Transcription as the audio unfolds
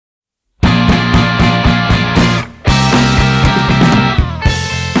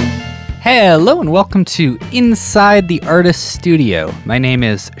Hello and welcome to Inside the Artist Studio. My name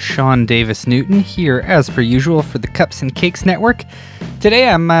is Sean Davis Newton, here as per usual for the Cups and Cakes Network. Today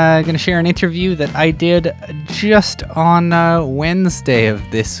I'm going to share an interview that I did just on Wednesday of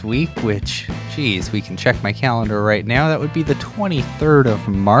this week, which, geez, we can check my calendar right now. That would be the 23rd of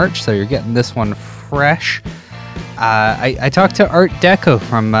March, so you're getting this one fresh. I talked to Art Deco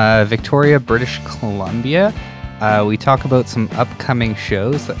from Victoria, British Columbia. We talk about some upcoming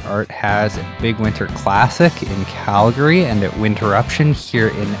shows that Art has at Big Winter Classic in Calgary and at Winterruption here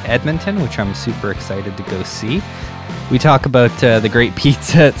in Edmonton, which I'm super excited to go see. We talk about the Great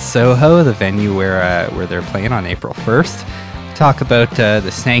Pizza at Soho, the venue where they're playing on April 1st. We talk about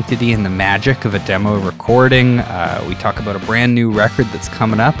the sanctity and the magic of a demo recording. We talk about a brand new record that's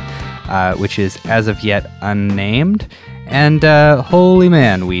coming up, which is as of yet unnamed. And holy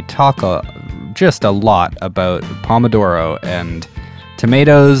man, we talk just a lot about Pomodoro and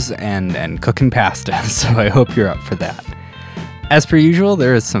tomatoes and cooking pasta, so I hope you're up for that. As per usual,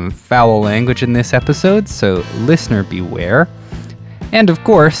 there is some foul language in this episode, so listener beware. And of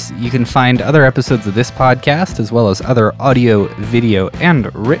course, you can find other episodes of this podcast, as well as other audio, video,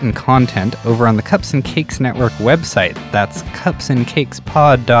 and written content over on the Cups and Cakes Network website. That's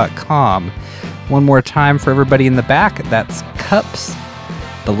cupsandcakespod.com. One more time for everybody in the back, that's cups,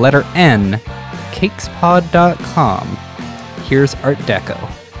 the letter N, cakespod.com. Here's Art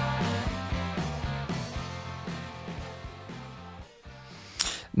Deco.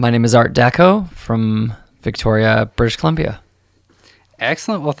 My name is Art Deco from Victoria, British Columbia.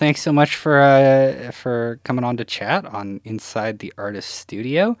 Excellent. Well, thanks so much for coming on to chat on Inside the Artist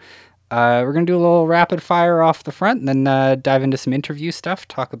Studio. We're going to do a little rapid fire off the front and then dive into some interview stuff,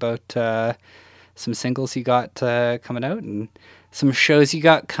 talk about some singles you got coming out and some shows you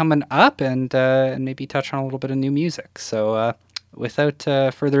got coming up, and maybe touch on a little bit of new music. So without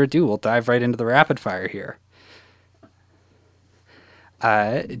further ado, we'll dive right into the rapid fire here.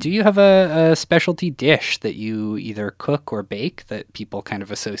 Do you have a specialty dish that you either cook or bake that people kind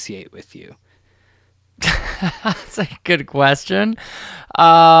of associate with you? That's a good question.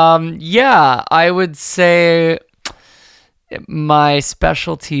 Yeah, I would say my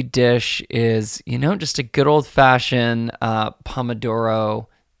specialty dish is, just a good old-fashioned pomodoro,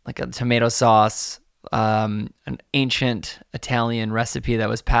 like a tomato sauce, an ancient Italian recipe that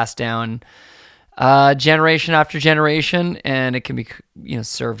was passed down generation after generation, and it can be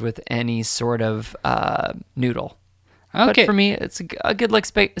served with any sort of noodle. Okay. But for me, it's a good like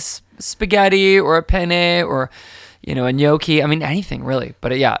spaghetti or a penne or a gnocchi. I mean, anything really.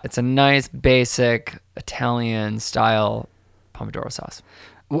 But yeah, it's a nice basic Italian style pomodoro sauce.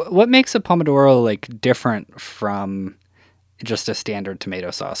 What makes a pomodoro different from just a standard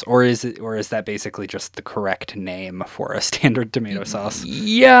tomato sauce, or is that basically just the correct name for a standard tomato sauce?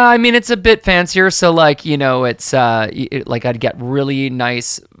 Yeah, I mean, it's a bit fancier. So it's I'd get really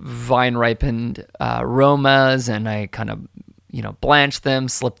nice vine ripened aromas, and I kind of blanch them,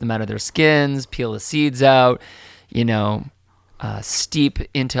 slip them out of their skins, peel the seeds out, steep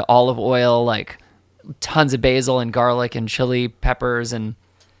into olive oil, like tons of basil and garlic and chili peppers, and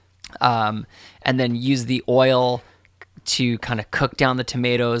then use the oil to kind of cook down the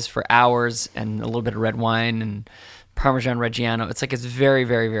tomatoes for hours, and a little bit of red wine and Parmesan Reggiano. It's very,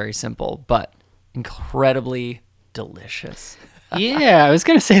 very, very simple, but incredibly delicious. Yeah, I was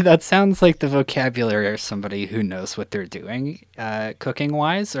going to say that sounds like the vocabulary of somebody who knows what they're doing, cooking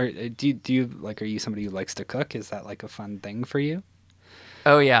wise. Or do you are you somebody who likes to cook? Is that a fun thing for you?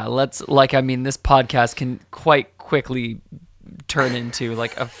 Oh yeah, this podcast can quite quickly turn into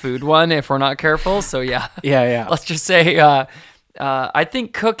a food one if we're not careful. So yeah. Yeah. Let's just say I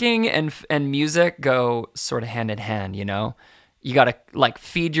think cooking and music go sort of hand in hand. You gotta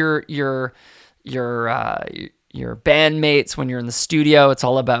feed your bandmates when you're in the studio. It's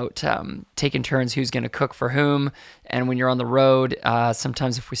all about taking turns who's gonna cook for whom. And when you're on the road,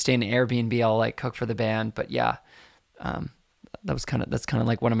 sometimes if we stay in an Airbnb, I'll cook for the band. But yeah, that's kind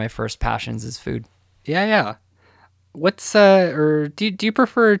of one of my first passions is food. Yeah. What's or do you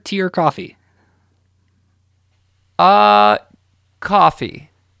prefer tea or coffee? Coffee.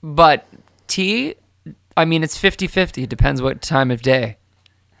 But tea, I mean, it's 50-50. It depends what time of day,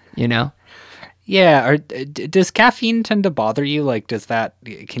 Yeah, or does caffeine tend to bother you?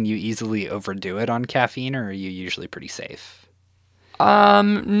 Can you easily overdo it on caffeine, or are you usually pretty safe?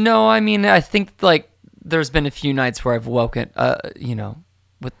 No, I mean, I think there's been a few nights where I've woken up in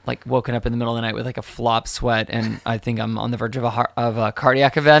the middle of the night with a flop sweat, and I think I'm on the verge of a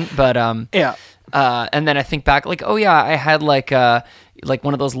cardiac event. But yeah. And then I think back, oh yeah, I had like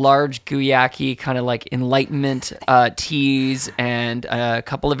one of those large Guayaki kind of like Enlightenment teas and a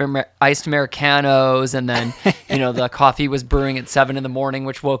couple of iced Americanos. And then, the coffee was brewing at 7 a.m,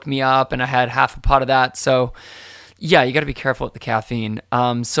 which woke me up, and I had half a pot of that. So yeah, you got to be careful with the caffeine.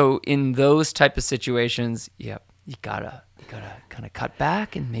 So in those type of situations, yeah, you gotta kind of cut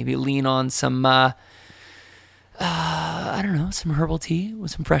back and maybe lean on some, I don't know, some herbal tea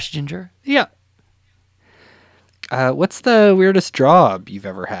with some fresh ginger. Yeah. What's the weirdest job you've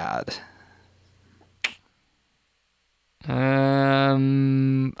ever had? I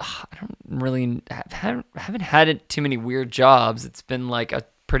don't really haven't had too many weird jobs. It's been like a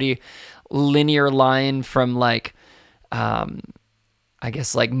pretty linear line from like, I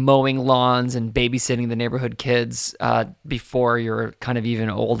guess like mowing lawns and babysitting the neighborhood kids before you're kind of even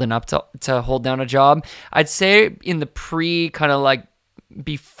old enough to hold down a job. I'd say in the kind of like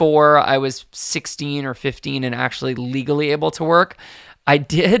before I was 16 or 15 and actually legally able to work, I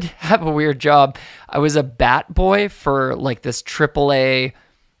did have a weird job. I was a bat boy for like this AAA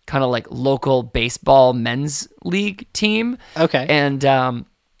kind of like local baseball men's league team. Okay. And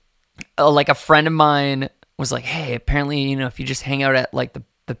like a friend of mine was like, hey, apparently, if you just hang out at like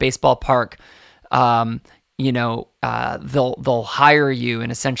the baseball park, they'll hire you,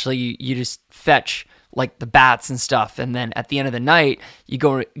 and essentially you just fetch like the bats and stuff, and then at the end of the night you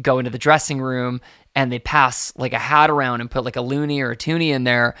go into the dressing room and they pass like a hat around and put like a loony or a toonie in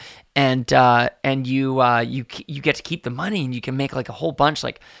there, and you get to keep the money, and you can make like a whole bunch.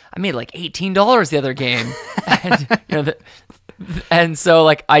 Like I made like $18 the other game. And, and so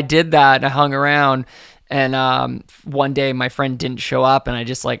like I did that and I hung around. And one day my friend didn't show up, and I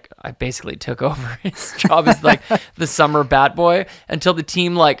basically took over his job as like the summer bat boy until the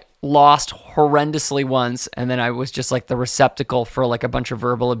team like lost horrendously once, and then I was just like the receptacle for like a bunch of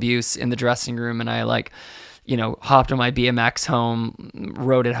verbal abuse in the dressing room, and I like, hopped on my BMX home,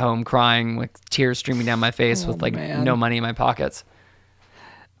 rode it home crying with tears streaming down my face with like no money in my pockets.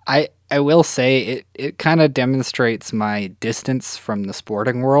 I will say it kind of demonstrates my distance from the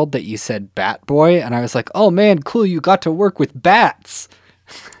sporting world that you said bat boy, and I was like, oh man, cool, you got to work with bats.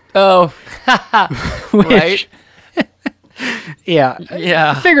 Oh, right. Yeah.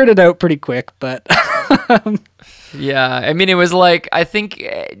 Yeah. I figured it out pretty quick, but yeah, I mean, it was like, I think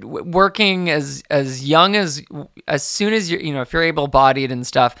working as young as soon as you're, if you're able-bodied and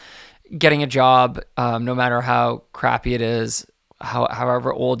stuff, getting a job, no matter how crappy it is,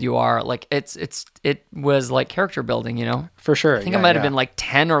 however old you are, like it was like character building, For sure. I think I might have been like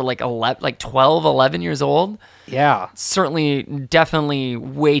 10 or like 11, like 12, 11 years old. Yeah. Certainly, definitely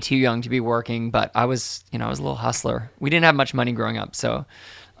way too young to be working, but I was a little hustler. We didn't have much money growing up, so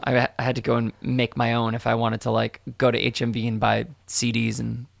I had to go and make my own if I wanted to like go to HMV and buy CDs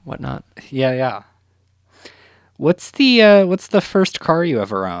and whatnot. Yeah. What's the first car you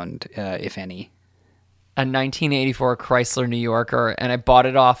ever owned, if any? A 1984 Chrysler New Yorker, and I bought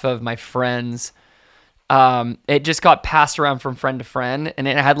it off of my friends. It just got passed around from friend to friend, and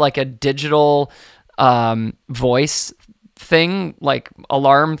it had like a digital voice thing, like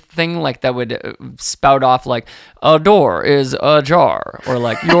alarm thing, like that would spout off like a door is ajar, or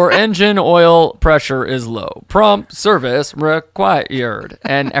like your engine oil pressure is low, prompt service required,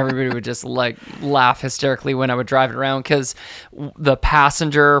 and everybody would just like laugh hysterically when I would drive it around because the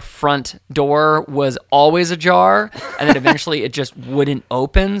passenger front door was always ajar, and then eventually it just wouldn't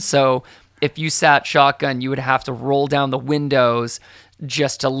open. So if you sat shotgun, you would have to roll down the windows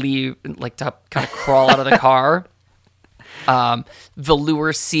just to leave, like to kind of crawl out of the car. The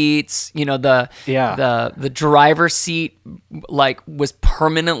lure seats, the driver's seat like was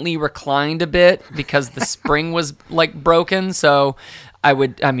permanently reclined a bit because the spring was like broken. So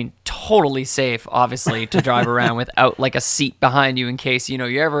totally safe, obviously, to drive around without like a seat behind you in case,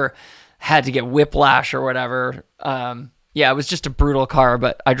 you ever had to get whiplash or whatever. Yeah, it was just a brutal car,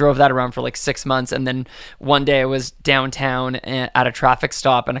 but I drove that around for like 6 months. And then one day I was downtown at a traffic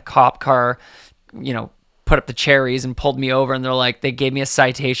stop, and a cop car, put up the cherries and pulled me over, and they gave me a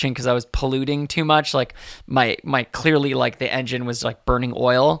citation because I was polluting too much. Like my clearly like the engine was like burning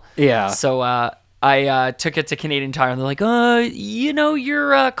oil. Yeah. So I took it to Canadian Tire, and they're like,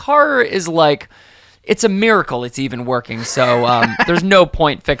 your car is like, it's a miracle it's even working. So there's no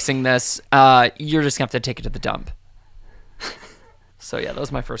point fixing this. You're just gonna have to take it to the dump. So yeah, that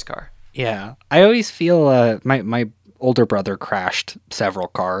was my first car. Yeah. I always feel my older brother crashed several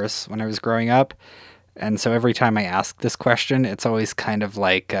cars when I was growing up. And so every time I ask this question, it's always kind of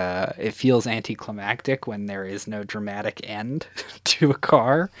like it feels anticlimactic when there is no dramatic end to a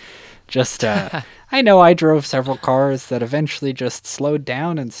car. Just, I know I drove several cars that eventually just slowed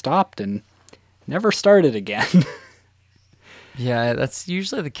down and stopped and never started again. Yeah, that's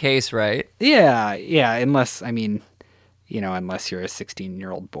usually the case, right? Yeah, unless, I mean, unless you're a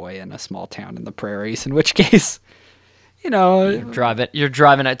 16-year-old boy in a small town in the prairies, in which case, You're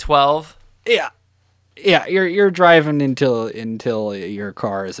driving at 12. yeah, yeah, you're driving until your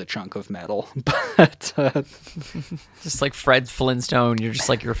car is a chunk of metal. But Just like Fred Flintstone, you're just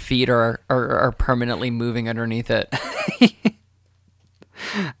like your feet are permanently moving underneath it.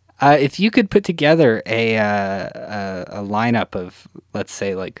 if you could put together a lineup of, let's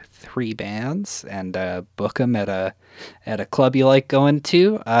say, like 3 bands and book them at a club you like going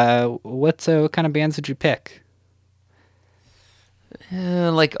to, what kind of bands would you pick?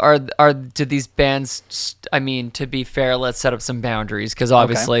 Like do these bands? I mean, to be fair, let's set up some boundaries because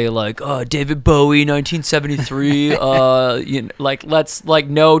obviously, David Bowie, 1973. Let's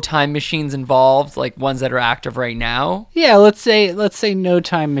no time machines involved, like ones that are active right now. Yeah, let's say no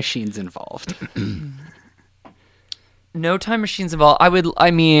time machines involved. No time machines involved. I would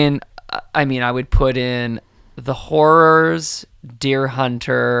put in the Horrors, Deer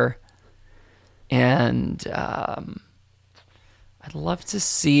Hunter, and I'd love to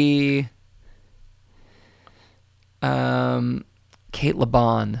see Kate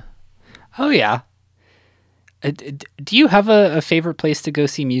LeBon. Oh yeah. Do you have a favorite place to go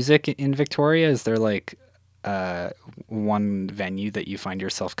see music in Victoria? Is there like one venue that you find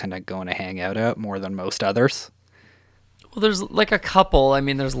yourself kind of going to hang out at more than most others? Well, there's like a couple. I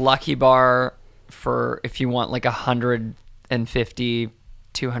mean, there's Lucky Bar for if you want like 150,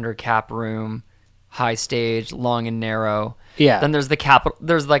 200 cap room, high stage, long and narrow. Yeah. Then there's the Capitol.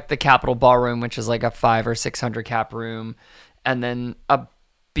 There's like the Capitol Ballroom, which is like a 500 or 600 cap room, and then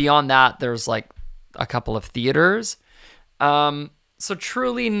beyond that, there's like a couple of theaters. So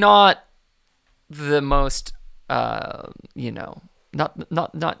truly not the most, not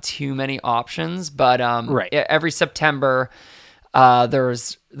too many options, but Right. Every September,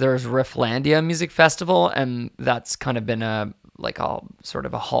 there's Rifflandia Music Festival, and that's kind of been a sort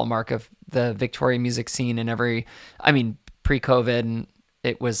of a hallmark of the Victoria music scene. Pre-COVID, and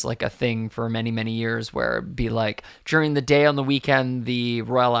it was like a thing for many, many years where it'd be like during the day on the weekend, the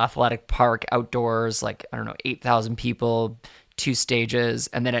Royal Athletic Park outdoors, 8,000 people, 2 stages.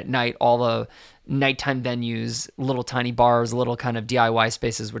 And then at night, all the nighttime venues, little tiny bars, little kind of DIY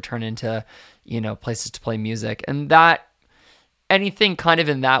spaces would turn into, places to play music. And that anything kind of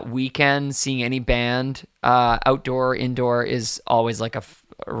in that weekend, seeing any band, outdoor, indoor is always like a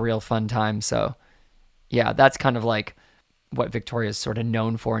real fun time. So yeah, that's kind of like what Victoria is sort of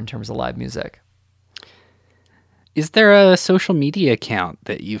known for in terms of live music. Is there a social media account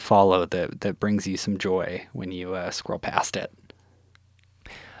that you follow that brings you some joy when you scroll past it?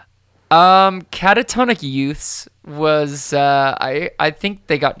 Catatonic Youths was I think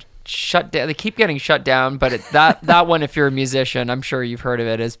they got shut down. They keep getting shut down, but that one, if you're a musician, I'm sure you've heard of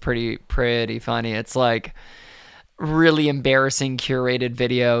it, is pretty funny. It's like really embarrassing curated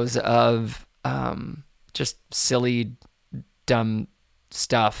videos of just silly, dumb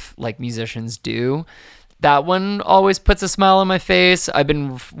stuff like musicians do. That one always puts a smile on my face. I've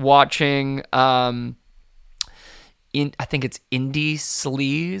been watching I think it's Indie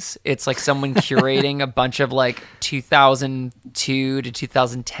Sleaze. It's like someone curating a bunch of like 2002 to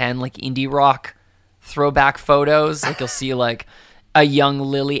 2010 like indie rock throwback photos. Like you'll see like a young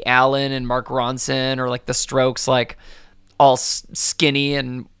Lily Allen and Mark Ronson, or like the Strokes like all skinny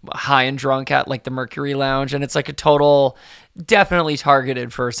and high and drunk at like the Mercury Lounge. And it's like a total, definitely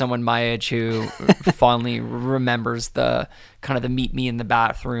targeted for someone my age who fondly remembers the kind of the meet me in the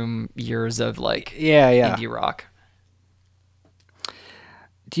bathroom years of like indie rock.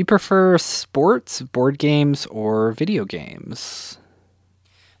 Do you prefer sports, board games, or video games?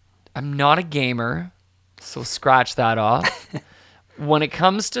 I'm not a gamer, so scratch that off. When it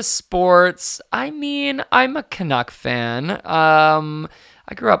comes to sports, I'm a Canuck fan. I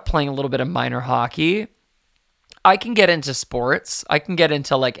grew up playing a little bit of minor hockey. I can get into sports. I can get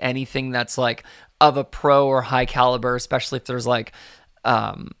into like anything that's like of a pro or high caliber, especially if there's like,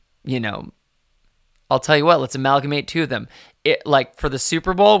 I'll tell you what, let's amalgamate 2 of them. It like for the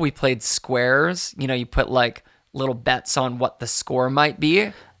Super Bowl, we played squares. You put like little bets on what the score might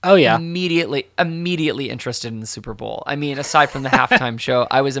be. Oh yeah. Immediately interested in the Super Bowl. I mean, aside from the halftime show,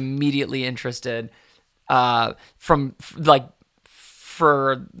 I was immediately interested for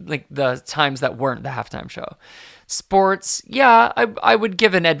the times that weren't the halftime show. Sports, yeah, I would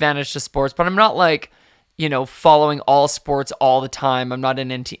give an advantage to sports, but I'm not like, following all sports all the time. I'm not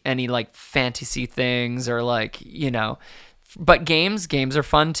into any like fantasy things or like, but games are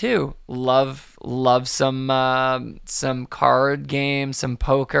fun too. Love some card games, some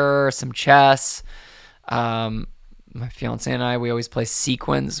poker, some chess. my fiance and I, we always play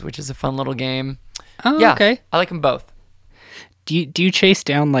Sequence, which is a fun little game. Oh, Yeah, okay. I like them both. Do you chase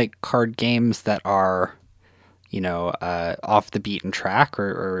down like card games that are, off the beaten track,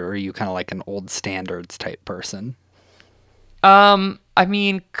 or are you kind of like an old standards type person? I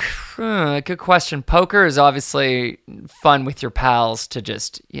mean, good question. Poker is obviously fun with your pals to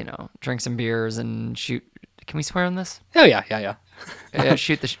just, drink some beers and shoot. Can we swear on this? Oh yeah. I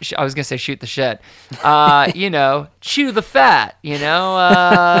was gonna say shoot the shit. Chew the fat.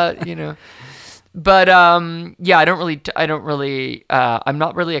 But yeah, I don't really. I'm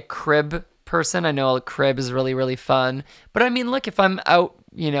not really a crib person. I know a crib is really really fun. But I mean, look, if I'm out,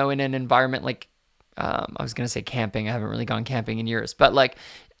 in an environment like, I was gonna say camping. I haven't really gone camping in years, but like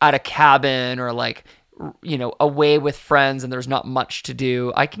at a cabin or like, away with friends and there's not much to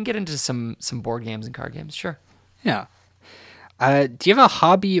do, I can get into some board games and card games. Sure. Yeah. Do you have a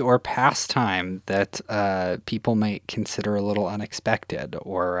hobby or pastime that people might consider a little unexpected,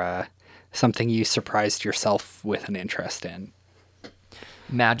 or something you surprised yourself with an interest in?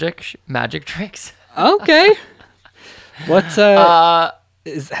 Magic tricks. Okay. What's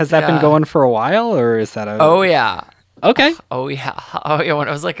has that been going for a while, or is that a? Oh yeah. Okay. Oh yeah. When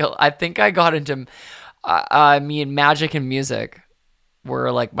I was like, I think I got into, magic and music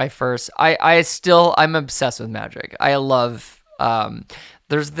were like my first. I'm obsessed with magic. I love.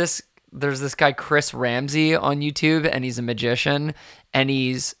 There's this guy Chris Ramsey on YouTube, and he's a magician, and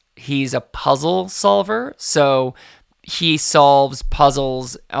he's a puzzle solver. So he solves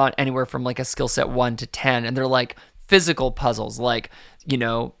puzzles on anywhere from like a skill set 1 to 10, and they're like physical puzzles, like,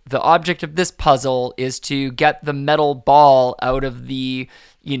 the object of this puzzle is to get the metal ball out of the,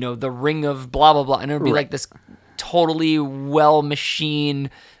 the ring of blah blah blah, and it would be like this totally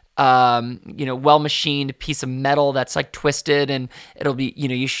well-machined piece of metal that's like twisted, and it'll be,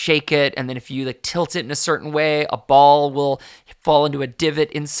 you shake it, and then if you like tilt it in a certain way, a ball will fall into a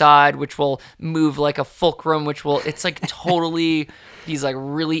divot inside, which will move like a fulcrum, it's like totally these like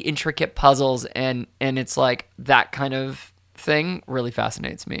really intricate puzzles, and it's like that kind of thing really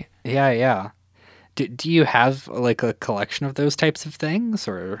fascinates me. Yeah. Do you have like a collection of those types of things,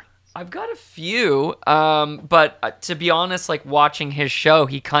 or? I've got a few, but to be honest, like watching his show,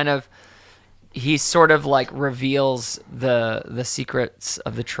 he sort of like reveals the secrets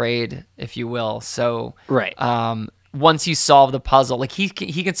of the trade, if you will. So right. Once you solve the puzzle, like he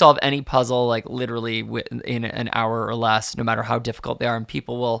can solve any puzzle like literally in an hour or less, no matter how difficult they are, and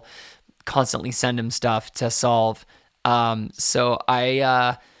people will constantly send him stuff to solve. So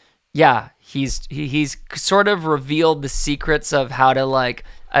he's sort of revealed the secrets of how to like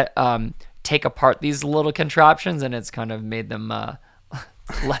take apart these little contraptions, and it's kind of made them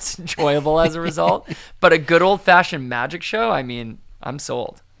less enjoyable as a result. But a good old-fashioned magic show, I mean, I'm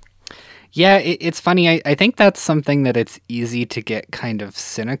sold. Yeah, it's funny. I think that's something that it's easy to get kind of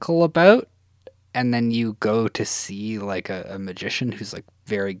cynical about, and then you go to see like a magician who's like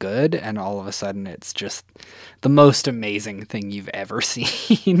very good, and all of a sudden it's just the most amazing thing you've ever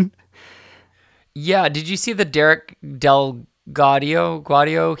seen. Yeah, did you see the Derek Gaudio?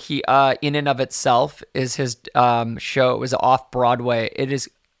 He in and of itself is his show. It was off Broadway. It is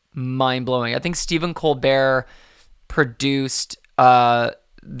mind blowing. I think Stephen Colbert produced.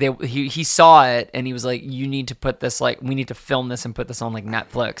 He saw it and he was like, "You need to put this we need to film this and put this on like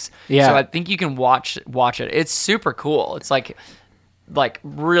Netflix." Yeah. So I think you can watch it. It's super cool. It's like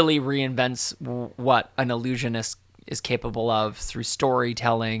really reinvents what an illusionist is capable of through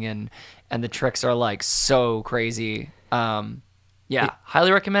storytelling, and the tricks are like so crazy.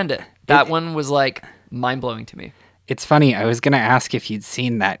 Highly recommend it. That one was like mind blowing to me. It's funny. I was going to ask if you'd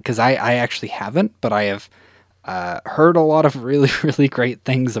seen that, because I actually haven't, but I have heard a lot of really, really great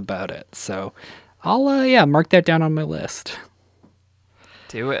things about it. So I'll, mark that down on my list.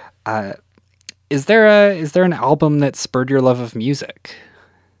 Do it. Is there an album that spurred your love of music?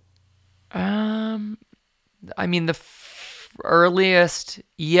 I mean, the earliest,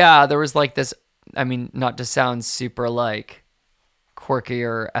 there was like this, I mean, not to sound super like quirky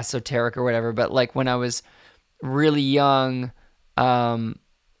or esoteric or whatever, but like when I was really young,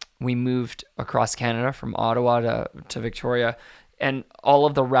 we moved across Canada from Ottawa to Victoria, and all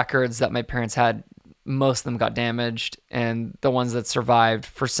of the records that my parents had, most of them got damaged, and the ones that survived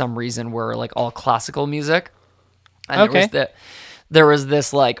for some reason were like all classical music. And okay. There was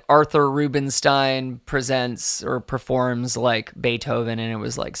this like Arthur Rubinstein presents or performs like Beethoven, and it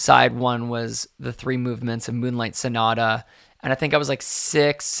was like side one was the 3 movements of Moonlight Sonata. And I think I was like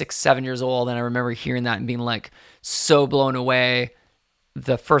 6, 7 years old, and I remember hearing that and being like so blown away.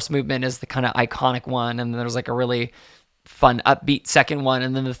 The first movement is the kind of iconic one, and then there's like a really fun upbeat second one,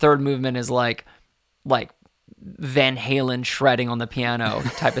 and then the third movement is like Van Halen shredding on the piano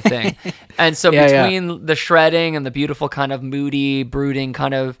type of thing. And so Yeah, between the shredding and the beautiful kind of moody, brooding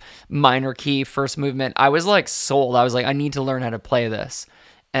kind of minor key first movement, I was like sold. I was like, I need to learn how to play this.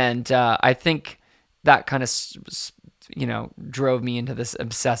 And I think that kind of, drove me into this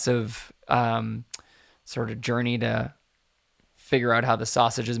obsessive sort of journey to figure out how the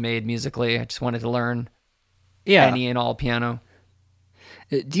sausage is made musically. I just wanted to learn any and all piano.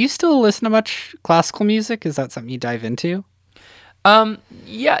 Do you still listen to much classical music? Is that something you dive into?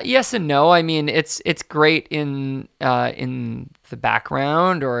 Yeah, yes and no. I mean, it's great in the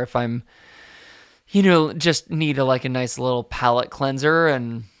background, or if I'm, just need a nice little palate cleanser.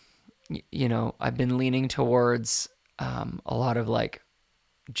 And I've been leaning towards a lot of like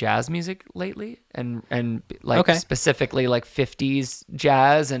jazz music lately, and specifically like 50s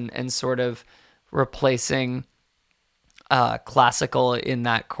jazz, and sort of replacing classical in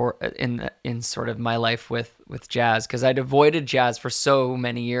that in sort of my life with jazz, because I'd avoided jazz for so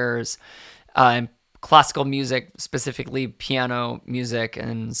many years, and classical music, specifically piano music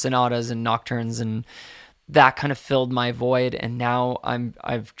and sonatas and nocturnes, and that kind of filled my void. And now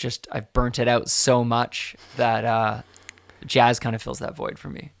I've burnt it out so much that jazz kind of fills that void for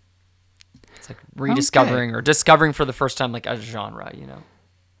me. It's like rediscovering or discovering for the first time like a genre,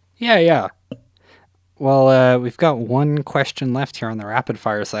 Yeah. Well, we've got one question left here on the rapid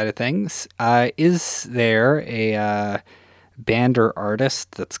fire side of things. Is there a band or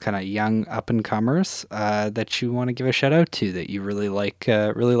artist that's kind of young up and comers that you want to give a shout out to, that you really like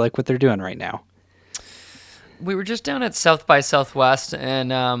what they're doing right now? We were just down at South by Southwest,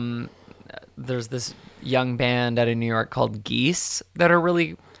 and there's this young band out of New York called Geese that are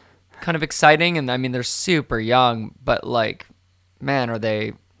really kind of exciting. And I mean, they're super young, but like, man, are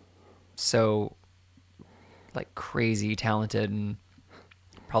they so like crazy talented, and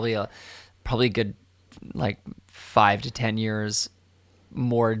probably a good like 5 to 10 years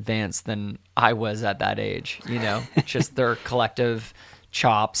more advanced than I was at that age, just their collective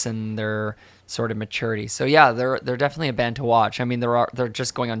chops and their sort of maturity. So yeah, they're definitely a band to watch. I mean, they're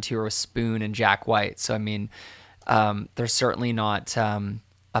just going on tour with Spoon and Jack White. So I mean, they're certainly not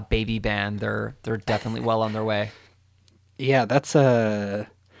a baby band. They're definitely well on their way. Yeah, that's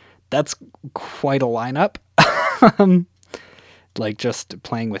quite a lineup. Like just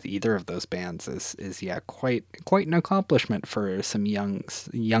playing with either of those bands is quite an accomplishment for some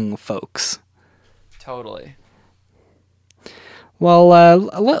young folks. Totally. Well,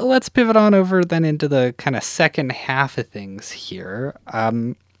 let's pivot on over then into the kind of second half of things here.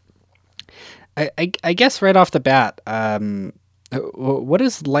 I guess right off the bat, what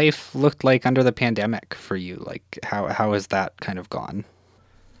has life looked like under the pandemic for you? Like how has that kind of gone?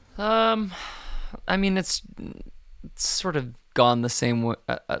 I mean, it's sort of gone the same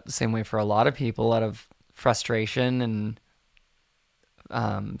way for a lot of people. A lot of frustration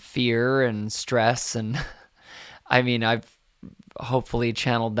and fear and stress, and I mean, I've hopefully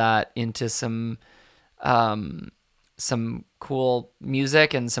channeled that into some cool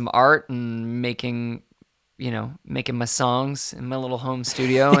music and some art, and making my songs in my little home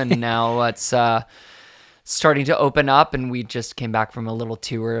studio. And now it's starting to open up, and we just came back from a little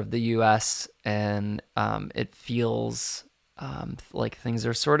tour of the US, and it feels like things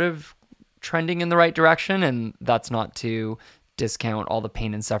are sort of trending in the right direction. And that's not to discount all the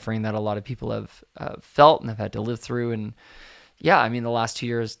pain and suffering that a lot of people have felt and have had to live through. And yeah, I mean, the last 2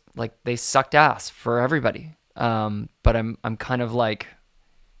 years, like, they sucked ass for everybody. But I'm kind of like,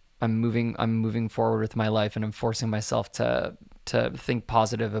 I'm moving forward with my life, and I'm forcing myself to think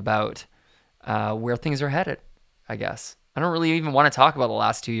positive about where things are headed, I guess. I don't really even want to talk about the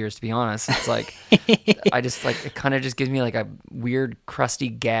last 2 years, to be honest. It's like, I just like, it kind of just gives me like a weird crusty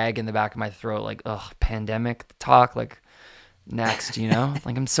gag in the back of my throat. Like, ugh, pandemic talk, like, next,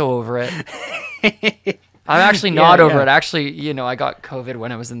 like, I'm so over it. I'm actually not over it. Actually, I got COVID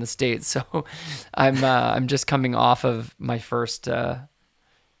when I was in the States. So I'm just coming off of my first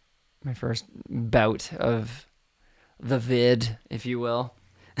bout of the vid, if you will.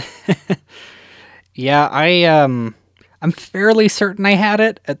 Yeah, I'm fairly certain I had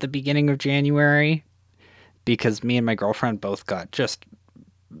it at the beginning of January, because me and my girlfriend both got just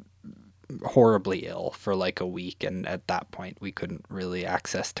horribly ill for like a week, and at that point we couldn't really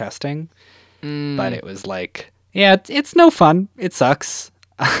access testing. But it was like, yeah, it's no fun. It sucks.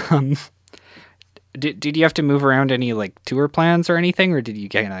 Did you have to move around any like tour plans or anything, or did you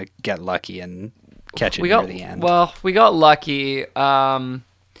kind of get lucky and catch it near the end? Well, we got lucky. I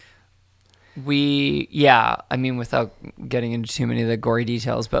mean, without getting into too many of the gory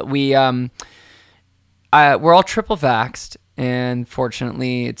details, but we're all triple vaxxed, and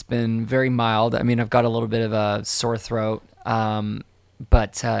fortunately, it's been very mild. I mean, I've got a little bit of a sore throat,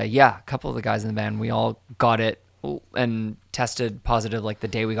 but yeah, a couple of the guys in the band, we all got it and tested positive like the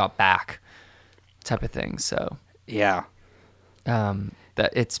day we got back, type of thing. So Yeah.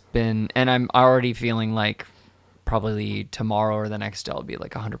 that it's been, and I'm already feeling like probably tomorrow or the next day I'll be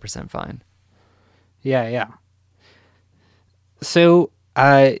like 100% fine. Yeah, yeah. So,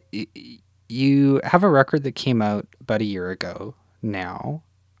 you have a record that came out about a year ago now,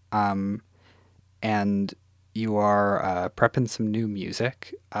 and you are prepping some new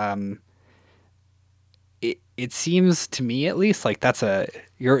music. It seems to me, at least, like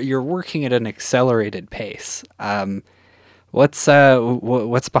you're working at an accelerated pace. What's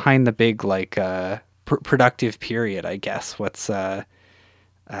behind the big like productive period? I guess how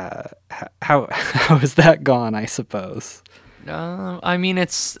has that gone? I suppose. I mean,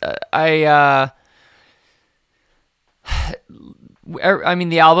 I mean,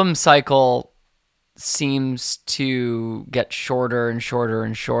 the album cycle seems to get shorter and shorter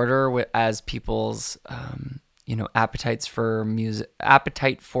and shorter as people's, appetite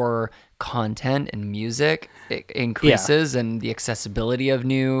for content and music increases, and the accessibility of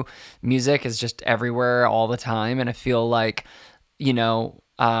new music is just everywhere all the time. And I feel like,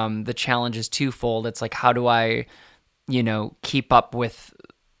 the challenge is twofold. It's like, how do I, keep up with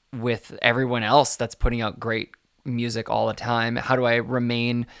everyone else that's putting out great music all the time? How do I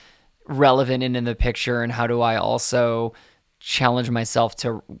remain relevant and in the picture? And how do I also challenge myself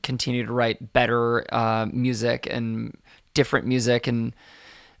to continue to write better music and different music? And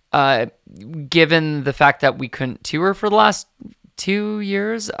given the fact that we couldn't tour for the last 2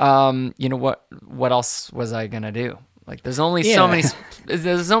 years, what else was I gonna do? Like, there's only so many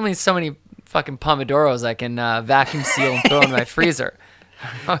fucking Pomodoros I can vacuum seal and throw in my freezer.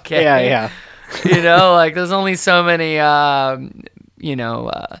 Okay. Yeah. Like, there's only so many,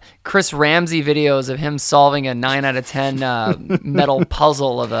 Chris Ramsey videos of him solving a 9 out of 10 metal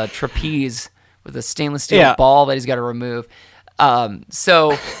puzzle of a trapeze with a stainless steel ball that he's got to remove.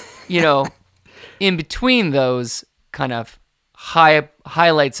 So, in between those kind of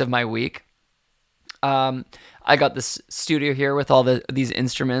highlights of my week, I got this studio here with all these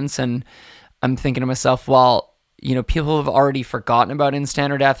instruments, and I'm thinking to myself, well, people have already forgotten about In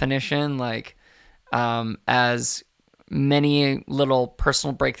Standard Definition, like, as many little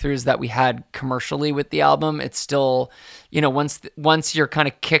personal breakthroughs that we had commercially with the album. It's still, once you're kind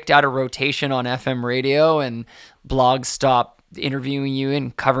of kicked out of rotation on FM radio and blogs stop interviewing you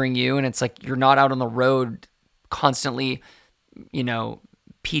and covering you, and it's like you're not out on the road constantly,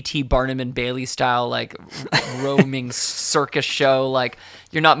 P.T. Barnum and Bailey style, like roaming circus show. Like,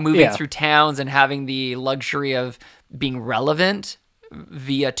 you're not moving through towns and having the luxury of being relevant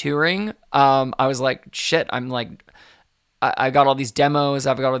via touring. I was like, shit, I got all these demos.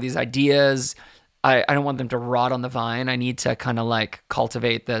 I've got all these ideas. I don't want them to rot on the vine. I need to kind of like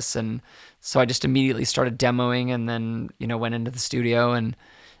cultivate this. And so I just immediately started demoing, and then, went into the studio, and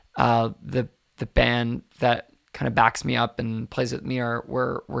the band that kind of backs me up and plays with me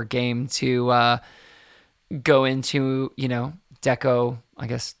we're game to go into, Deco, I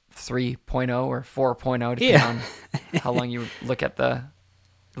guess 3.0 or 4.0, depending on how long you look at the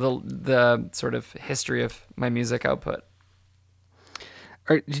sort of history of my music output.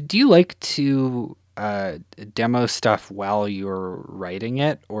 Do you like to demo stuff while you're writing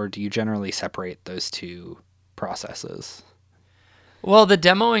it, or do you generally separate those two processes? Well, the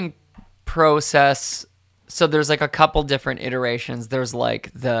demoing process, so there's like a couple different iterations. There's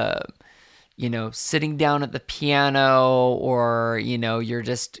like the, sitting down at the piano, or, you're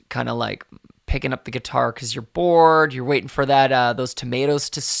just kind of like picking up the guitar because you're bored. You're waiting for that those tomatoes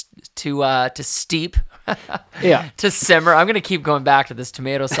to steep, to simmer. I'm gonna keep going back to this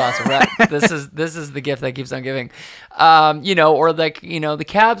tomato sauce. This is the gift that keeps on giving. Or like, the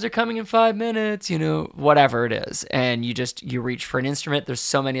cabs are coming in 5 minutes. Whatever it is, and you reach for an instrument. There's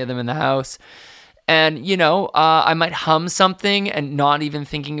so many of them in the house. And, I might hum something and not even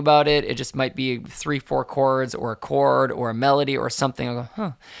thinking about it. It just might be 3-4 chords, or a chord, or a melody, or something. I'll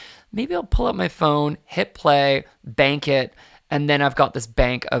go, maybe I'll pull up my phone, hit play, bank it, and then I've got this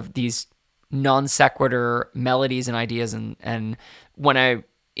bank of these non sequitur melodies and ideas. And when I,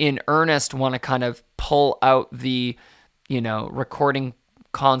 in earnest, want to kind of pull out the, recording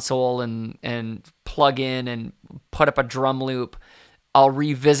console and plug in and put up a drum loop, I'll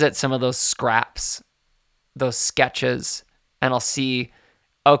revisit some of those scraps, those sketches, and I'll see,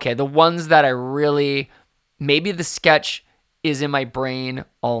 okay, the ones that I really, maybe the sketch is in my brain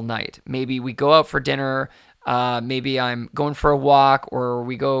all night. Maybe we go out for dinner, maybe I'm going for a walk, or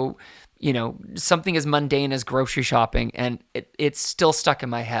we go, something as mundane as grocery shopping, and it's still stuck in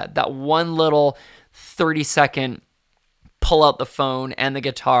my head. That one little 30-second pull out the phone and the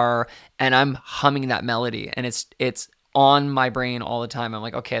guitar, and I'm humming that melody, and it's on my brain all the time. I'm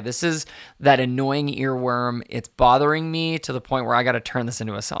like, okay, this is that annoying earworm. It's bothering me to the point where I got to turn this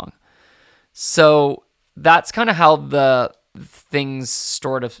into a song. So that's kind of how the things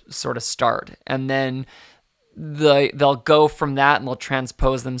sort of start, and then they'll go from that, and they'll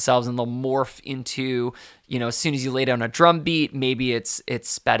transpose themselves, and they'll morph into, as soon as you lay down a drum beat, maybe it's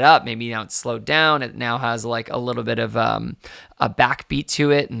sped up, maybe now it's slowed down, it now has like a little bit of a backbeat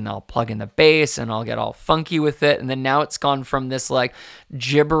to it, and I'll plug in the bass and I'll get all funky with it, and then now it's gone from this like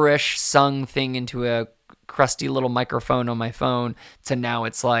gibberish sung thing into a crusty little microphone on my phone to now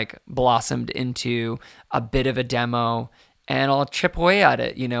it's like blossomed into a bit of a demo, and I'll chip away at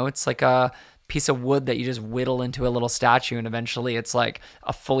it. It's like a piece of wood that you just whittle into a little statue, and eventually it's like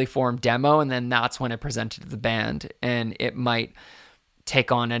a fully formed demo, and then that's when it presented to the band, and it might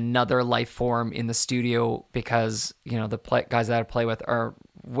take on another life form in the studio because the guys that I play with are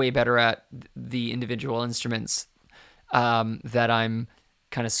way better at the individual instruments that I'm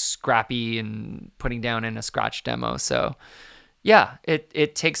kind of scrappy and putting down in a scratch demo. So yeah,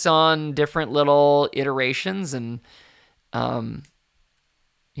 it takes on different little iterations, and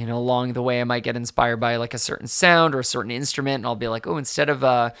along the way, I might get inspired by like a certain sound or a certain instrument, and I'll be like, oh, instead of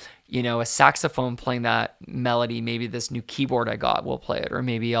a saxophone playing that melody, maybe this new keyboard I got will play it, or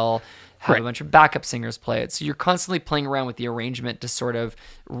maybe I'll have a bunch of backup singers play it. So you're constantly playing around with the arrangement to sort of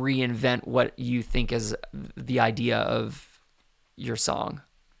reinvent what you think is the idea of your song.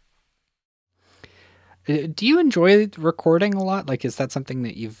 Do you enjoy recording a lot? Like, is that something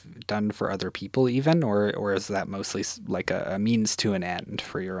that you've done for other people even, or is that mostly like a means to an end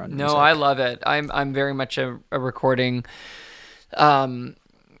for your own music? No, I love it. I'm very much a recording. No,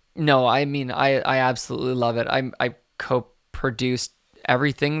 I mean, I absolutely love it. I co-produced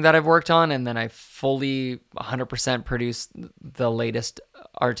everything that I've worked on, and then I fully 100% produced the latest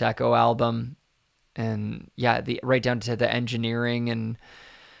Art Deco album, and yeah, right down to the engineering, and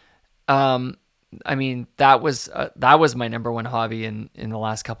I mean, that was my number one hobby in the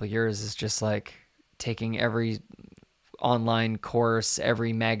last couple of years, is just like taking every online course,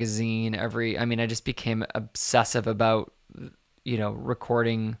 every magazine, I just became obsessive about,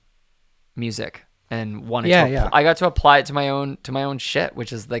 recording music and wanting to, I got to apply it to my own shit,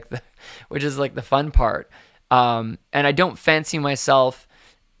 which is like the fun part. And I don't fancy myself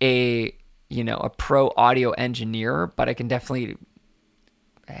a pro audio engineer, but I can definitely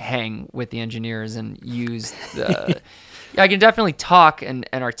hang with the engineers and use the I can definitely talk and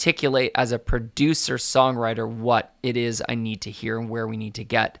articulate as a producer songwriter what it is I need to hear and where we need to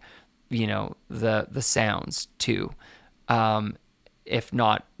get the sounds to, if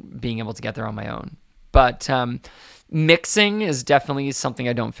not being able to get there on my own. But mixing is definitely something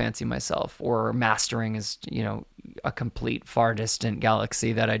I don't fancy myself, or mastering is a complete far distant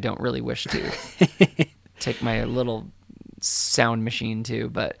galaxy that I don't really wish to take my little sound machine to.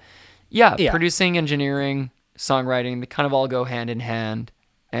 But yeah, producing, engineering, songwriting, they kind of all go hand in hand,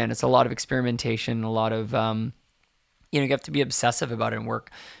 and it's a lot of experimentation, a lot of you have to be obsessive about it and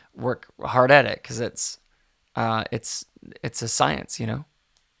work hard at it, because it's a science.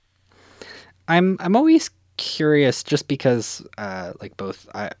 I'm always curious, just because like both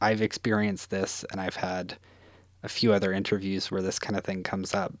I've experienced this, and I've had a few other interviews where this kind of thing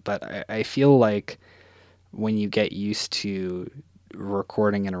comes up, but I feel like when you get used to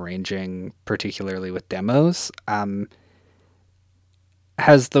recording and arranging, particularly with demos,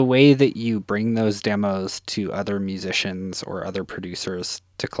 has the way that you bring those demos to other musicians or other producers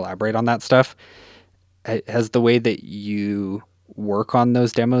to collaborate on that stuff, has the way that you work on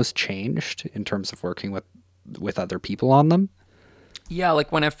those demos changed in terms of working with other people on them? Yeah,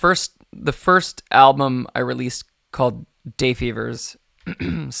 like when the first album I released, called Day Fevers,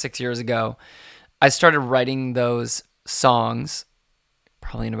 6 years ago, I started writing those songs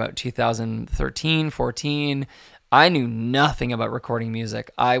probably in about 2013, 14. I knew nothing about recording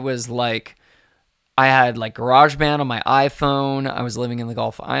music. I had GarageBand on my iPhone. I was living in the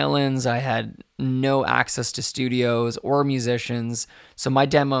Gulf Islands. I had no access to studios or musicians. So my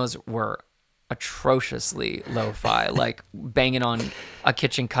demos were atrociously lo-fi, like banging on a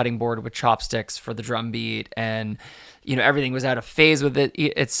kitchen cutting board with chopsticks for the drum beat, and everything was out of phase with it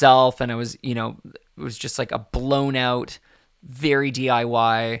itself, and it was just like a blown out, very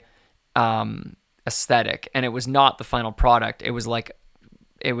DIY aesthetic, and it was not the final product. There's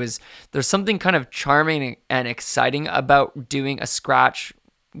something kind of charming and exciting about doing a scratch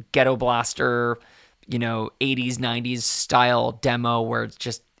ghetto blaster, 80s 90s style demo where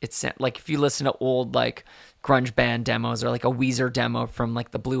it's like if you listen to old like grunge band demos or like a Weezer demo from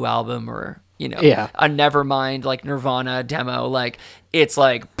like the Blue Album or a Nevermind like Nirvana demo, like it's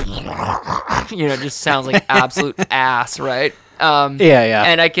like just sounds like absolute ass, right?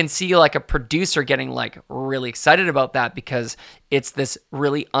 And I can see like a producer getting like really excited about that because it's this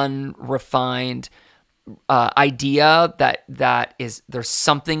really unrefined idea that is there's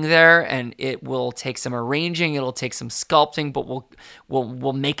something there, and it will take some arranging, it'll take some sculpting, but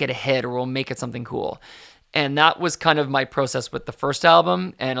we'll make it a hit, or we'll make it something cool. And that was kind of my process with the first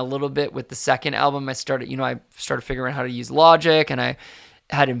album, and a little bit with the second album. I started figuring out how to use Logic, and I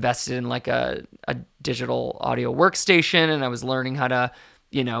had invested in like a digital audio workstation, and I was learning how to,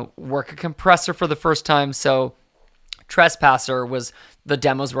 work a compressor for the first time. So Trespasser the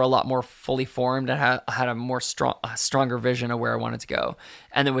demos were a lot more fully formed and had a stronger vision of where I wanted to go.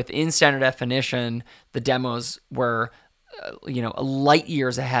 And then within Standard Definition, the demos were, light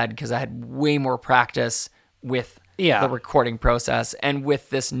years ahead because I had way more practice with the recording process. And with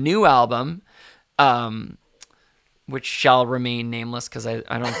this new album, which shall remain nameless because I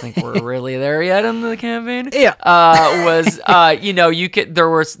don't think we're really there yet in the campaign. There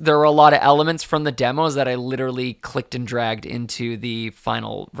were a lot of elements from the demos that I literally clicked and dragged into the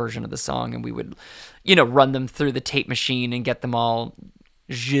final version of the song, and we would, run them through the tape machine and get them all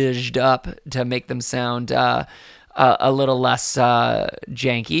zhuzhed up to make them sound a little less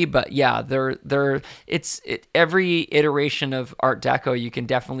janky. But yeah, every iteration of Art Deco, you can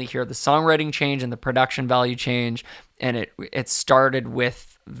definitely hear the songwriting change and the production value change, and it started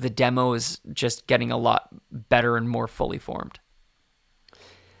with the demos just getting a lot better and more fully formed.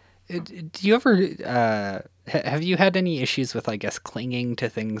 Do you ever have you had any issues with, I guess, clinging to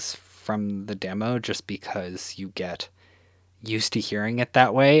things from the demo just because you get used to hearing it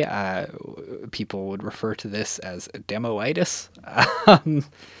that way? People would refer to this as demoitis.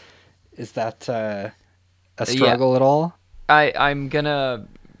 Is that a struggle at all? I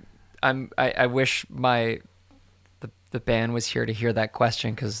wish the band was here to hear that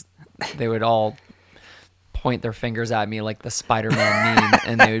question, because they would all point their fingers at me like the Spider-Man meme,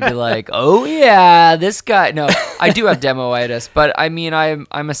 and they would be like, "Oh yeah, this guy." No, I do have demoitis, but I mean, I'm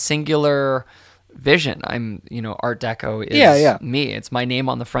a singular vision. I'm, Art Deco is me. It's my name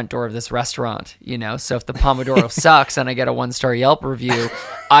on the front door of this restaurant, so if the Pomodoro sucks and I get a 1-star Yelp review,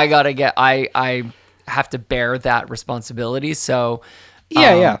 I have to bear that responsibility. So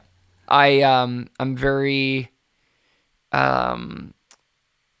I'm very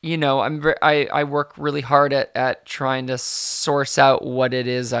I work really hard at trying to source out what it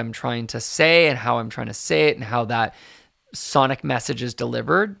is I'm trying to say and how I'm trying to say it and how that sonic message is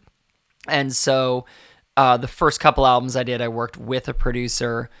delivered. And so the first couple albums I did, I worked with a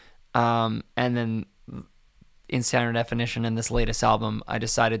producer, and then in Standard Definition and this latest album, I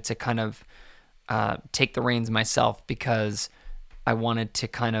decided to kind of take the reins myself, because I wanted to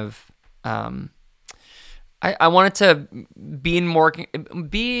kind of I wanted to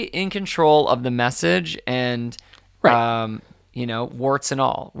be in control of the message, and warts and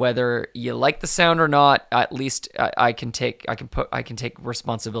all. Whether you like the sound or not, at least I can take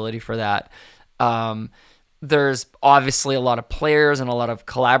responsibility for that. There's obviously a lot of players and a lot of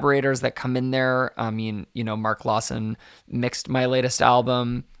collaborators that come in there. I mean, Mark Lawson mixed my latest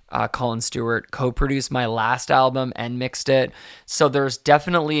album. Colin Stewart co-produced my last album and mixed it. So there's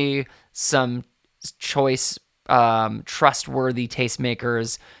definitely some choice, trustworthy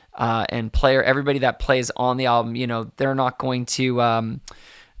tastemakers, and everybody that plays on the album. They're not going to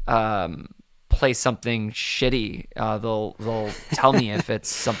play something shitty. They'll tell me if it's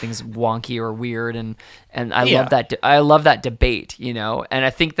something's wonky or weird, and I love that. I love that debate, and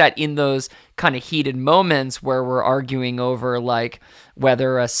I think that in those kind of heated moments where we're arguing over like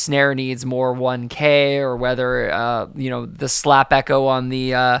whether a snare needs more 1K or whether the slap echo on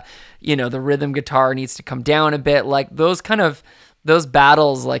the the rhythm guitar needs to come down a bit, like those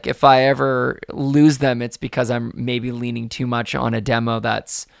battles, like if I ever lose them, it's because I'm maybe leaning too much on a demo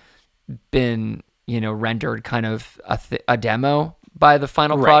that's been, rendered kind of a demo by the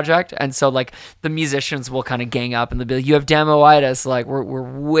final project. And so like the musicians will kind of gang up and they'll be like, "You have demoitis." Like we're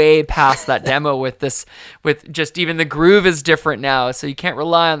way past that demo with just even the groove is different now. So you can't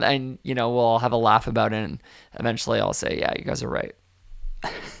rely on, and we'll have a laugh about it. And eventually I'll say, "Yeah, you guys are right."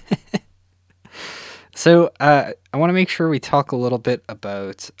 So I want to make sure we talk a little bit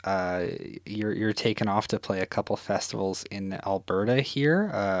about you're taking off to play a couple festivals in Alberta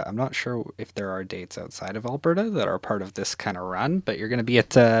here. I'm not sure if there are dates outside of Alberta that are part of this kind of run, but you're going to be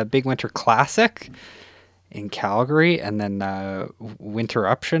at Big Winter Classic in Calgary, and then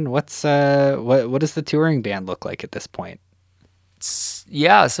Winterruption. What does the touring band look like at this point?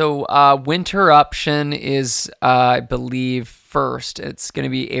 Yeah, so Winterruption is, I believe, first. It's going to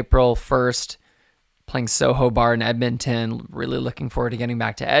be April 1st, playing Soho Bar in Edmonton. Really looking forward to getting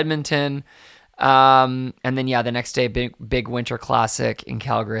back to Edmonton. And then, yeah, the next day, big winter classic in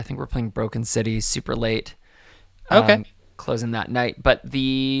Calgary. I think we're playing Broken City super late. Okay. Closing that night. But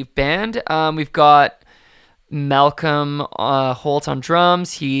the band, we've got Malcolm Holt on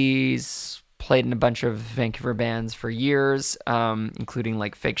drums. He's played in a bunch of Vancouver bands for years, including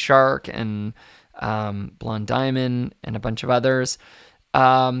like Fake Shark and Blonde Diamond and a bunch of others.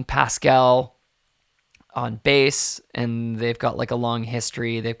 Pascal on bass, and they've got like a long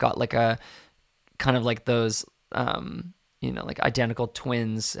history. They've got like a kind of like those, like identical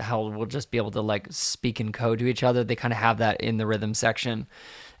twins, how we'll just be able to like speak in code to each other. They kind of have that in the rhythm section.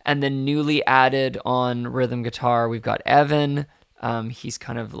 And then newly added on rhythm guitar, we've got Evan. He's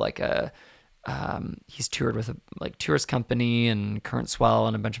kind of like he's toured with a like Tourist Company and Current Swell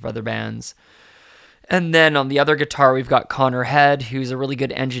and a bunch of other bands. And then on the other guitar, we've got Connor Head, who's a really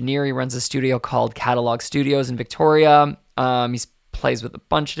good engineer. He runs a studio called Catalog Studios in Victoria. He plays with a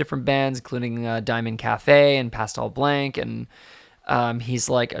bunch of different bands, including Diamond Cafe and Pastel Blanc. And he's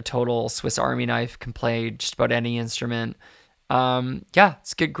like a total Swiss Army knife, can play just about any instrument. Yeah,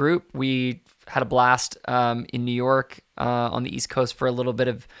 it's a good group. We had a blast in New York on the East Coast for a little bit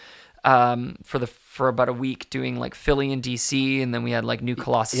of for about a week, doing like Philly and DC, and then we had like New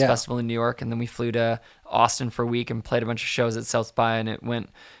Colossus Festival in New York, and then we flew to Austin for a week and played a bunch of shows at South by, and it went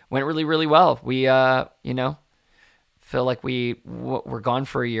really, really well. We feel like we're gone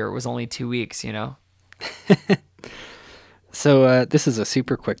for a year. It was only 2 weeks. So this is a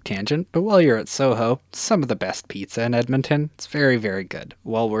super quick tangent, but while you're at Soho, some of the best pizza in Edmonton. It's very, very good.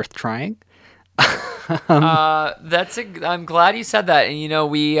 Well worth trying. I'm glad you said that.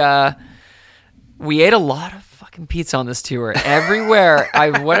 And we ate a lot of fucking pizza on this tour. Everywhere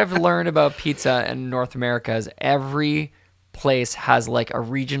what I've learned about pizza in North America is every place has like a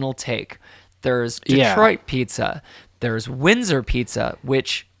regional take. There's Detroit pizza. There's Windsor pizza,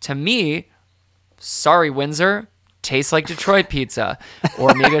 which to me, sorry Windsor, tastes like Detroit pizza.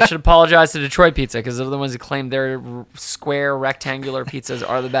 Or maybe I should apologize to Detroit pizza, because they're the ones who claim their square rectangular pizzas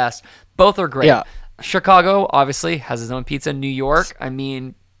are the best. Both are great. Yeah. Chicago obviously has its own pizza. New York, I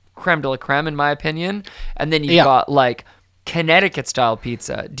mean, creme de la creme in my opinion. And then you've got like Connecticut style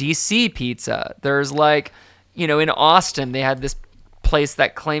pizza, DC pizza. There's like, in Austin they had this place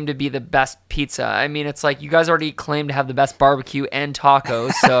that claimed to be the best pizza. I mean, it's like you guys already claim to have the best barbecue and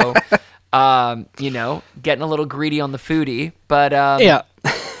tacos, so getting a little greedy on the foodie, but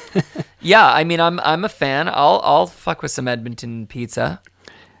yeah, I mean, I'm a fan. I'll fuck with some Edmonton pizza.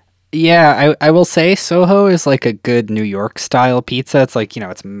 Yeah, I will say Soho is like a good New York style pizza. It's like,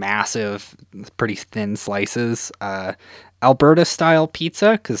 it's massive, pretty thin slices. Alberta style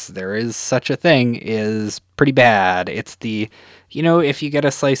pizza, because there is such a thing, is pretty bad. It's if you get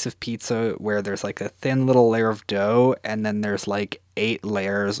a slice of pizza where there's like a thin little layer of dough and then there's like 8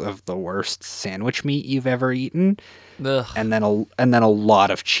 layers of the worst sandwich meat you've ever eaten, and then a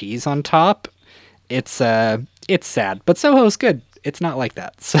lot of cheese on top, it's sad. But Soho's good. It's not like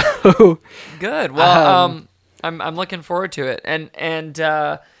that. So good. Well, I'm looking forward to it. And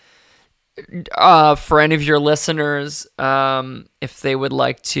for any of your listeners, if they would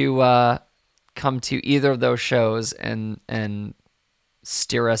like to come to either of those shows and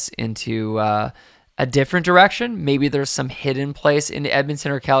steer us into a different direction, maybe there's some hidden place in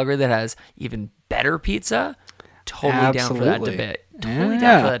Edmonton or Calgary that has even better pizza. Totally down for that debate. Down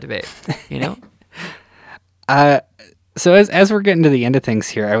for that debate. So as we're getting to the end of things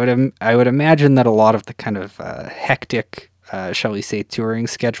here, I would imagine that a lot of the kind of hectic, shall we say, touring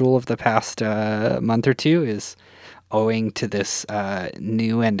schedule of the past month or two is owing to this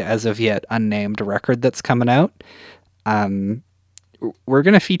new and as of yet unnamed record that's coming out. We're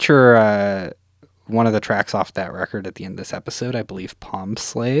going to feature one of the tracks off that record at the end of this episode, I believe, Palm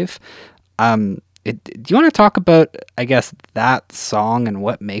Slave. Do you want to talk about, I guess, that song and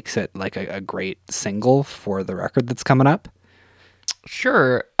what makes it like a great single for the record that's coming up?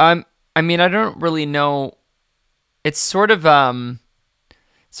 Sure. I mean, I don't really know. It's sort of a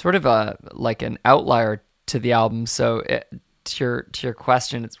like an outlier to the album. So to your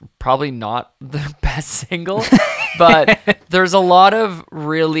question, it's probably not the best single, but there's a lot of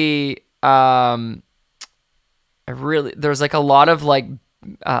there's like a lot of like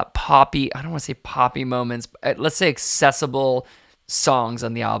poppy, I don't want to say poppy moments, but let's say accessible songs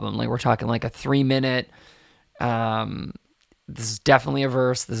on the album. Like we're talking like a 3-minute, this is definitely a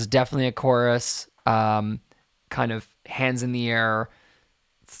verse, this is definitely a chorus, kind of hands in the air,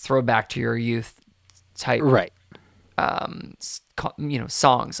 throw back to your youth type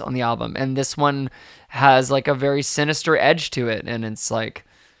songs on the album, and this one has like a very sinister edge to it, and it's like,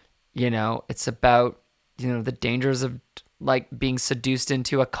 it's about the dangers of like being seduced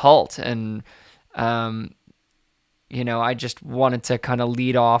into a cult, and I just wanted to kind of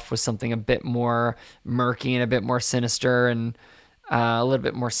lead off with something a bit more murky and a bit more sinister and a little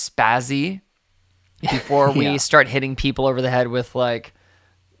bit more spazzy before we start hitting people over the head with like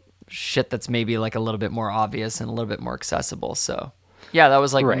shit that's maybe like a little bit more obvious and a little bit more accessible. So yeah, that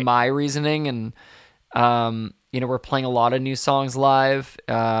was like my reasoning. And we're playing a lot of new songs live.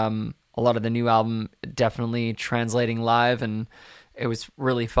 A lot of the new album definitely translating live, and it was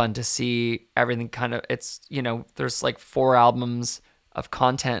really fun to see everything kind of, there's like 4 albums of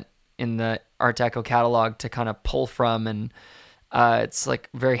content in the Art Deco catalog to kind of pull from, and it's like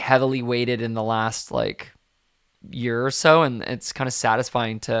very heavily weighted in the last like year or so, and it's kind of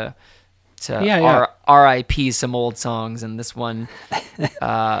satisfying to RIP some old songs. And this one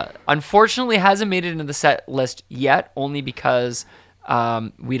unfortunately hasn't made it into the set list yet, only because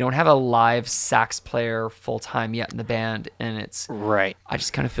we don't have a live sax player full time yet in the band, and it's I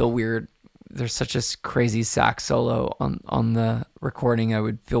just kind of feel weird. There's such a crazy sax solo on the recording. I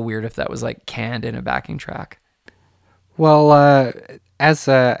would feel weird if that was like canned in a backing track. Well, as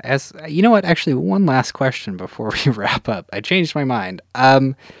you know what? Actually, one last question before we wrap up. I changed my mind.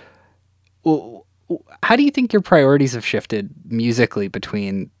 How do you think your priorities have shifted musically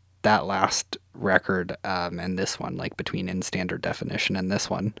between that last record and this one, like between In Standard Definition and this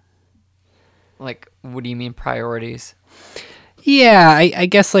one? Like, what do you mean priorities? Yeah, I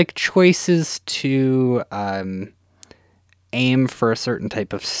guess like choices to aim for a certain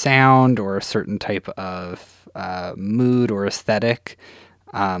type of sound or a certain type of mood or aesthetic.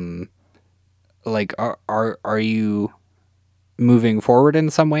 Like, are you moving forward in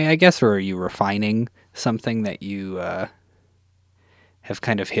some way, I guess, or are you refining something that you have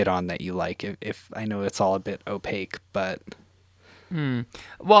kind of hit on that you like? If I know it's all a bit opaque, but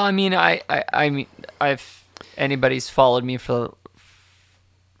well, I mean, I mean, anybody's followed me for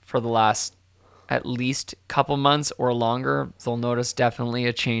the last at least couple months or longer, they'll notice definitely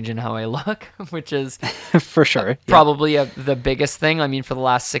a change in how I look, which is for sure probably the biggest thing. I mean, for the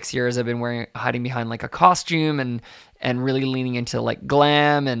last 6 years, I've been hiding behind like a costume and really leaning into like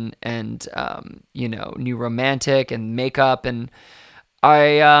glam and new romantic and makeup. And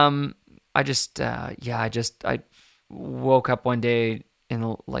I woke up one day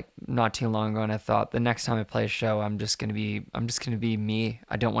like not too long ago, and I thought the next time I play a show, I'm just gonna be me.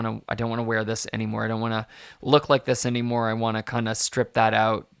 I don't want to wear this anymore. I don't want to look like this anymore. I want to kind of strip that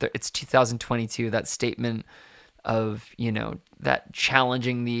out. It's 2022. That statement of that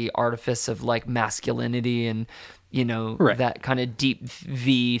challenging the artifice of like masculinity and that kind of deep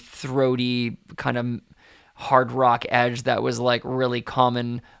V throaty kind of hard rock edge that was like really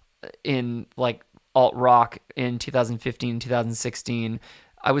common in like alt rock in 2015, 2016.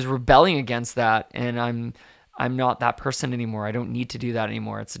 I was rebelling against that, and I'm not that person anymore. I don't need to do that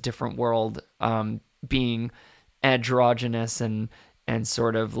anymore. It's a different world, being androgynous and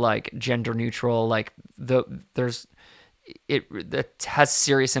sort of like gender neutral. Like that has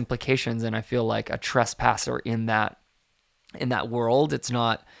serious implications, and I feel like a trespasser in that world. It's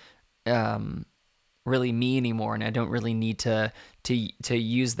not really me anymore, and I don't really need to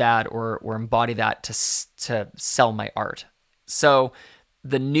use that or embody that to sell my art. So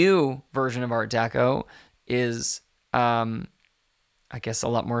the new version of Art Deco is I guess a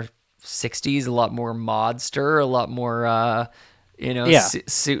lot more 60s, a lot more modster, a lot more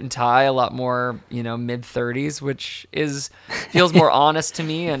suit and tie, a lot more mid 30s, which feels more honest to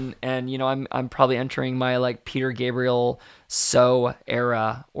me, and I'm probably entering my like Peter Gabriel So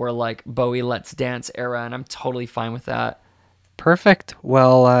era or like Bowie Let's Dance era, and I'm totally fine with that. Perfect.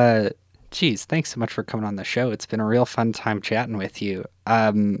 Well, geez, thanks so much for coming on the show. It's been a real fun time chatting with you.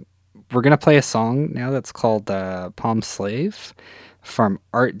 We're gonna play a song now that's called Palm Slave from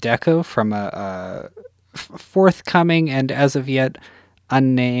Art Deco, from a forthcoming and as of yet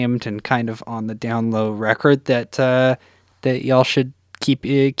unnamed and kind of on the down low record that y'all should keep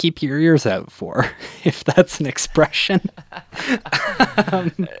your ears out for, if that's an expression.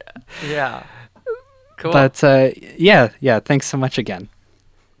 Yeah. Cool. But thanks so much again.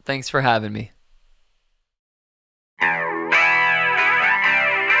 Thanks for having me.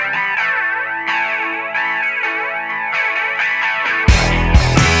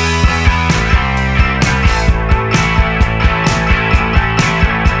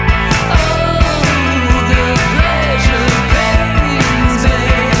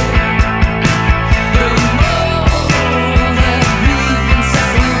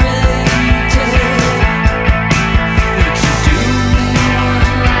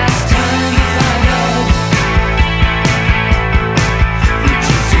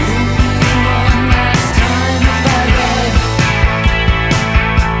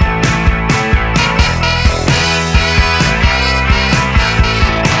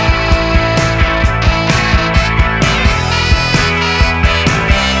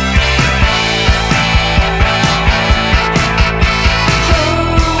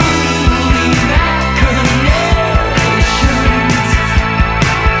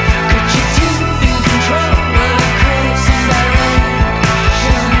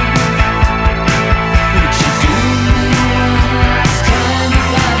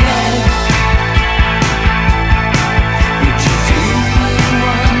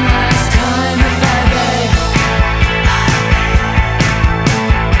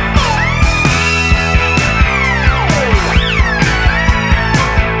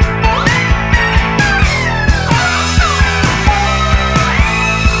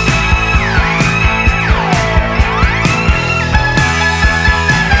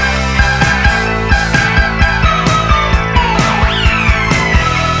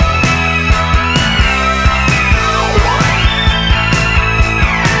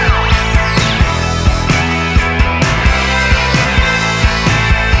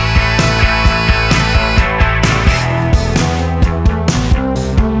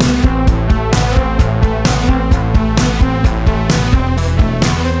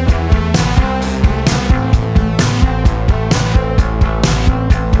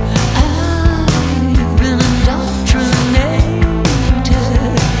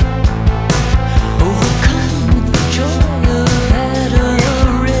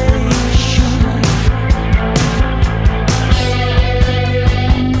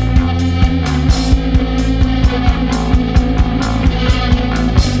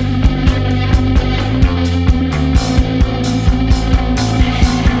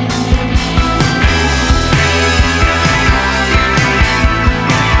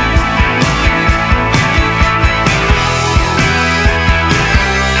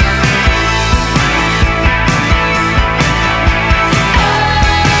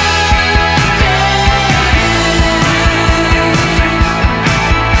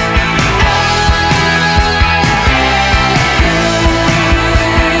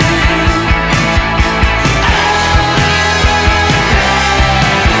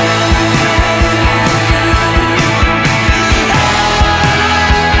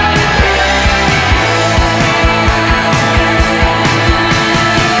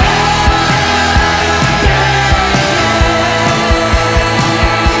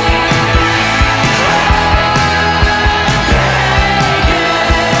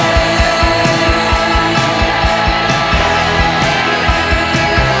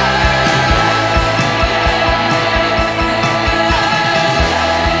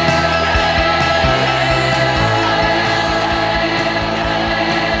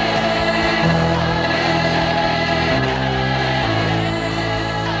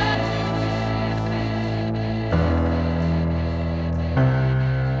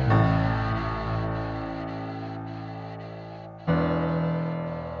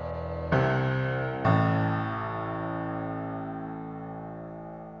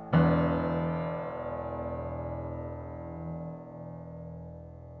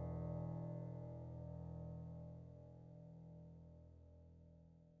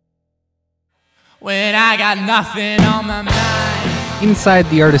 when I got nothing on my mind. Inside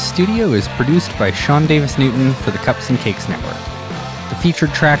the Artist Studio is produced by Sean Davis Newton for the Cups and Cakes Network. The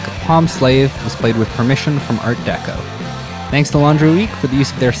featured track, Palm Slave, was played with permission from Art Deco. Thanks to Laundry Week for the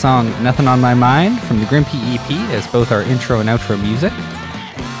use of their song Nothing on My Mind from the Grimpy EP as both our intro and outro music.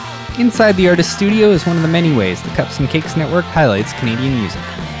 Inside the Artist Studio is one of the many ways the Cups and Cakes Network highlights Canadian music.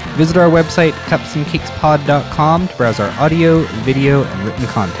 Visit our website, cupsandcakespod.com, to browse our audio, video, and written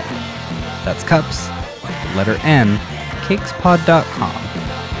content. That's cups, letter N, cakespod.com.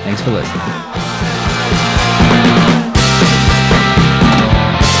 Thanks for listening.